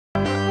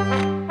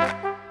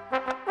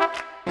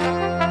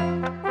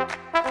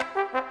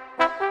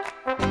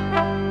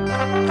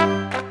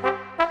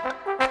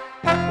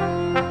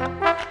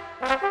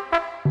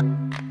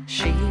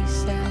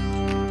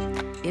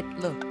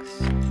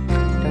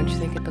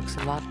looks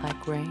a lot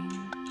like rain.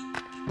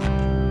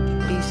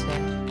 He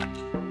said,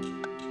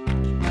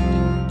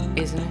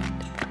 isn't it?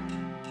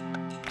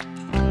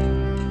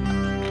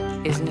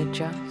 Isn't it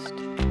just?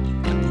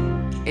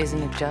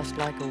 Isn't it just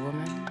like a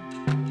woman?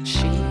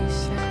 She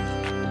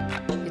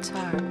said, it's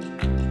hard.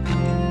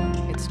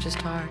 It's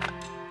just hard.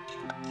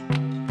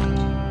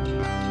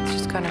 It's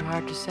just kind of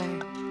hard to say.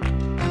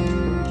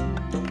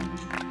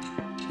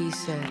 He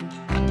said,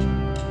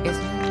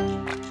 isn't it?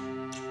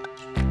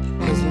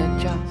 Isn't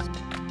it just?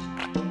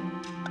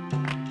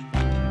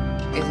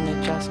 Isn't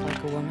it just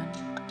like a woman?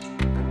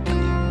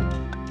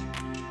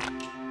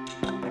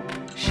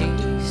 She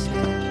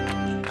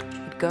said,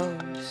 it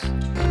goes.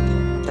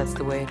 That's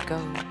the way it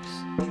goes.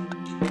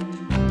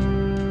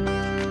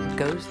 It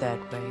goes that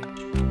way.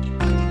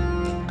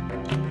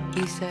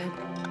 He said,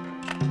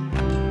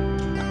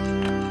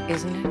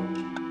 isn't it?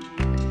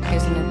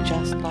 Isn't it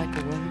just like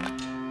a woman?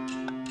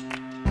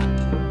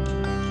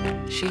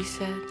 She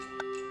said,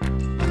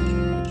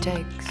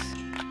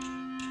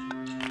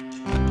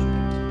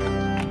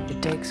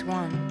 it takes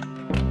one.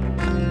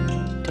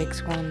 It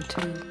takes one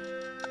too.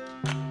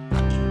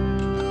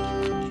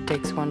 It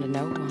takes one to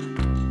know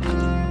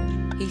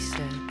one. He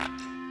said,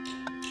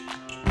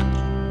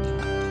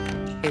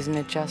 isn't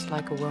it just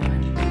like a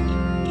woman?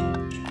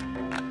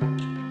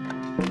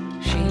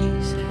 She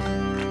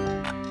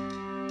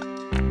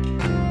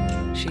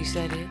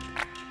said it.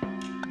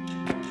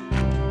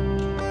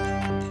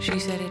 She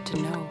said it to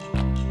know.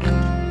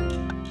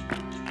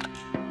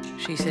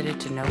 She said it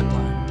to no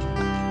one.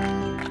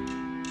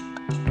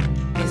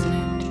 Isn't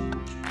it?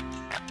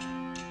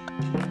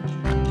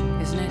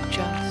 Isn't it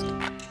just?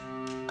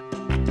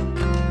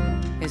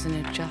 Isn't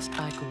it just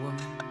like a woman?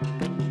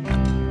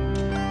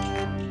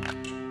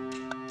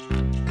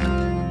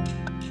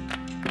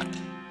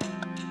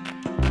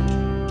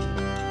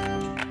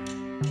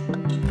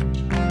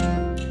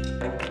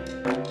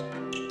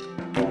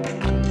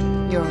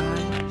 Your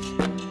eyes,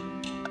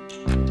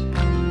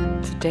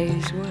 it's a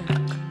day's work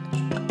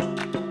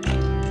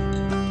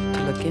to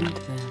look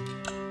into them.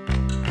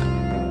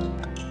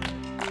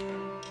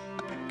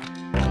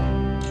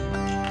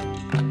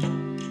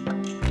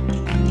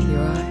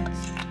 Your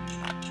eyes,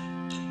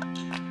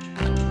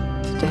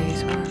 it's a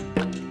day's work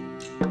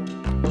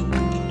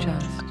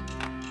just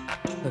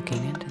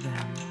looking into them.